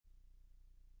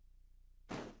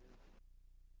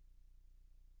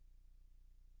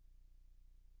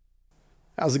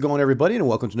How's it going, everybody, and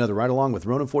welcome to another ride along with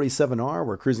Ronin 47R.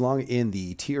 We're cruising along in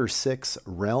the tier 6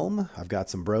 realm. I've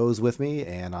got some bros with me,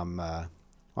 and I don't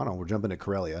know, we're jumping to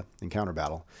Corellia in counter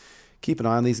battle. Keep an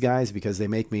eye on these guys because they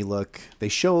make me look. They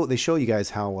show you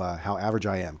guys how average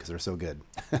I am because they're so good,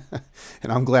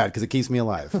 and I'm glad because it keeps me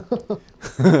alive.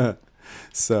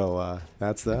 So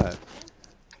that's that.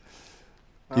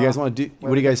 You guys want to do?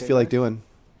 What do you guys feel like doing?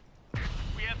 We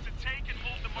have to take and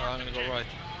hold the mark. I'm gonna go right.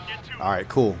 All right,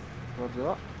 cool. Roger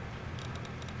that.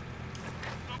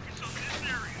 Focus on this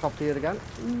area. Top tier again.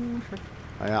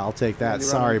 Yeah, I'll take that. Really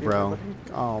Sorry, running bro.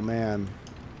 people. Oh man.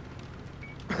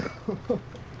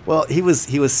 Well, he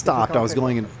was stopped. I was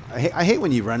going in. I hate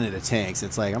when you run into tanks.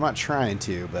 It's like I'm not trying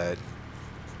to, but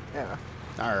Yeah.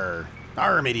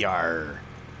 arr, matey, arr.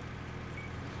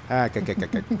 Ah,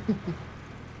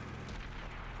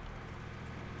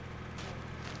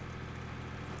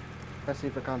 Let's see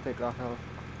if I can't take that hill.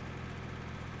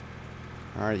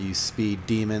 All right, you speed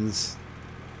demons.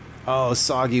 Oh,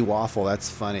 soggy waffle. That's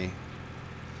funny.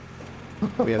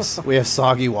 We have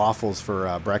soggy waffles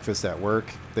for breakfast at work.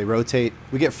 They rotate.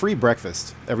 We get free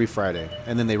breakfast every Friday,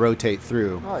 and then they rotate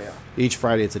through. Oh yeah. Each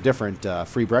Friday, it's a different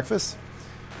free breakfast,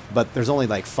 but there's only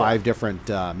like 5 different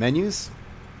menus.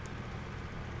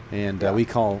 And we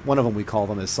call one of them. We call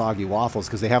them as soggy waffles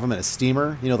because they have them in a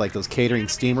steamer. You know, like those catering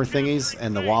steamer thingies,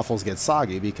 and the waffles get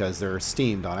soggy because they're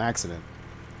steamed on accident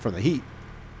from the heat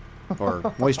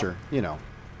or moisture. You know,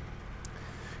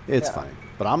 it's funny,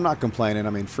 but I'm not complaining. I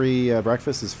mean, free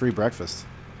breakfast is free breakfast.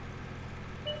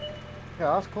 Yeah,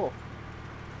 that's cool.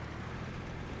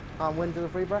 And when do the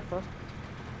free breakfast?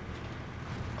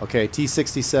 Okay,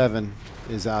 T67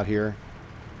 is out here.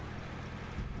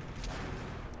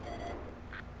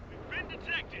 Been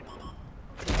detected.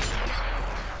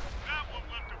 That one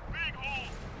left a big hole.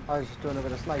 I was just doing a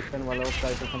bit of sniping while those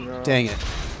guys are coming around. Dang it,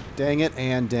 dang it,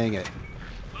 and dang it.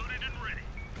 Loaded and ready.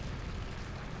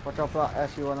 Watch out for that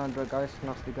SU-100, guys.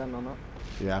 Nasty gun on that.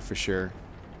 Yeah, for sure.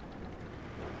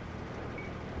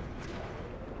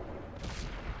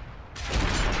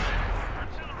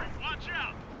 Artillery, watch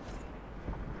out.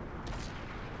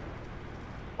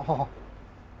 Oh,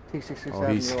 T67, Oh,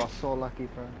 he's- you are so lucky,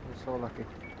 friend. You're so lucky.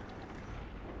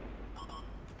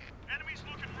 Enemies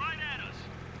looking right at us.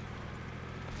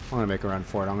 I'm gonna make a run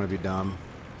for it. I'm gonna be dumb.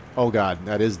 Oh God,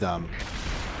 that is dumb.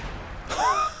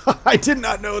 I did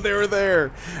not know they were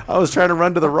there. I was trying to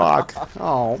run to the rock.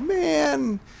 Oh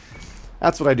man,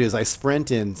 that's what I do. Is I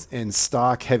sprint in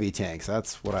stock heavy tanks.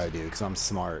 That's what I do because I'm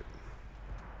smart.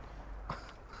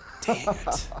 Dang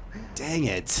it! Dang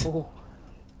it! Oh.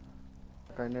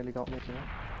 That guy nearly got me, you know.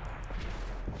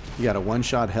 You got a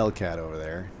one-shot Hellcat over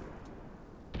there.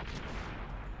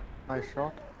 Nice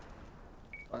shot.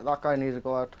 Right, that guy needs to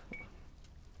go out.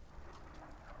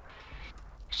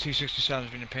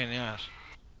 T67's been a pain in the ass.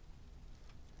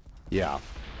 Yeah.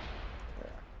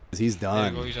 He's There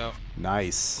done. you go, he's out.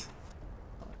 Nice.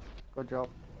 Good job.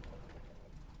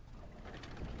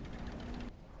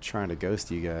 Trying to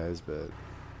ghost you guys, but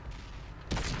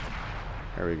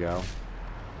there we go.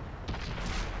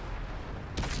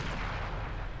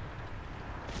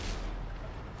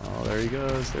 Oh, there he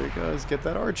goes. There he goes. Get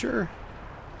that archer.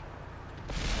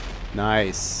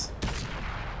 Nice.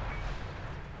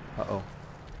 Uh-oh.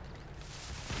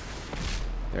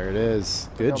 There it is.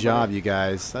 Good job, you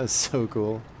guys. That's so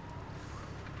cool.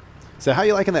 So how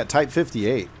you liking that Type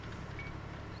 58?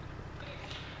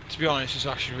 To be honest, it's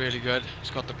actually really good. It's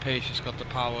got the pace, it's got the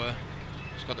power,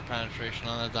 it's got the penetration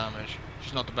and the damage.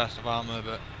 It's not the best of armor,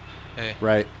 but hey,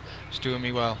 Right. it's doing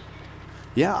me well.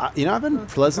 Yeah, you know, I've been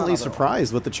pleasantly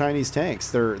surprised with the Chinese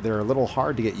tanks. They're a little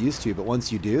hard to get used to, but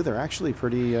once you do, they're actually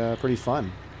pretty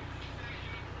fun.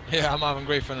 Yeah, I'm having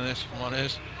great fun in this, if I'm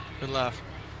honest. Good laugh.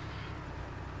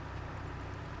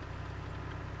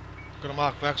 Got a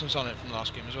mark of excellence on it from the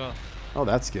last game as well. Oh,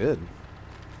 that's good.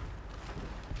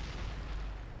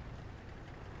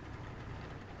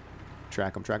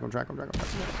 Track him, track him, track him, track him.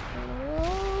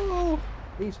 Oh,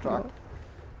 he's trapped.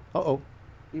 Uh-oh.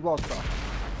 He was trapped.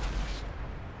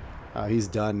 He's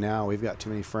done now. We've got too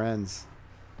many friends.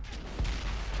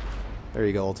 There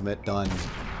you go, ultimate. Done.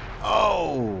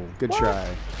 Oh, good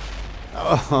try.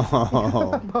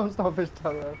 Oh. Bounced off his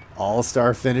turret.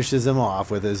 All-Star finishes him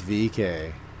off with his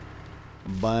VK.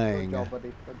 Good Bang. job, buddy.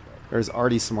 Good job. There's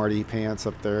Artie Smarty Pants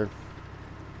up there.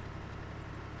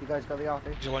 You guys got the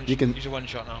arty? He's a one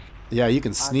shot now. Yeah, you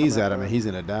can sneeze at him and he's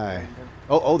gonna die.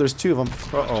 Oh, there's 2 of them.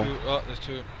 Uh-oh. There's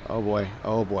two. Oh boy.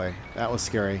 Oh boy. That was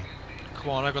scary.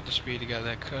 Come on, I got the speed to get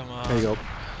there. Come on. There you go.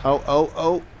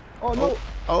 Oh. Oh no!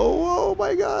 Oh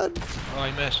my God. Oh,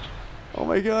 he missed. Oh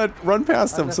my God. Run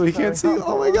past him so he can't see.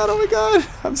 Oh my God.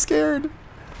 I'm scared.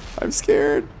 I'm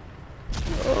scared.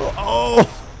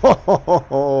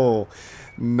 Oh,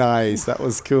 nice. That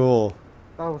was cool.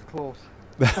 That was close.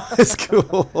 That is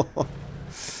cool.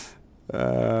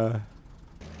 The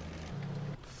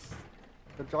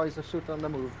joys of shooting on the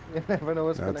move. You never know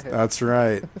what's going to hit. That's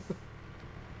right.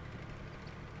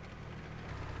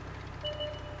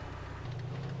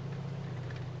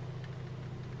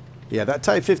 Yeah, that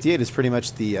Type 58 is pretty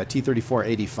much the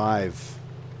T-34-85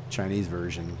 Chinese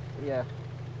version. Yeah.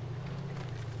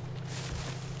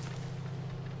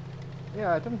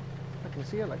 Yeah, I can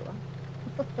see it like that.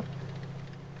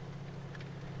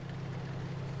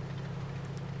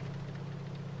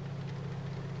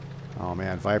 Oh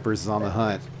man, ViiPeRzZ is on the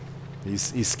hunt.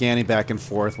 He's scanning back and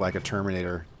forth like a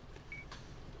Terminator.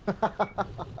 Mission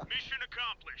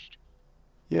accomplished.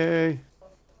 Yay.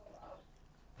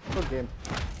 Good game.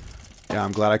 Yeah,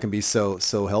 I'm glad I can be so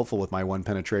helpful with my one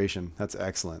penetration. That's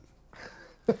excellent.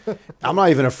 I'm not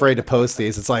even afraid to post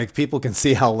these. It's like people can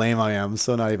see how lame I am,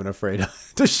 so not even afraid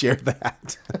to share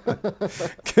that.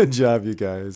 Good job, you guys.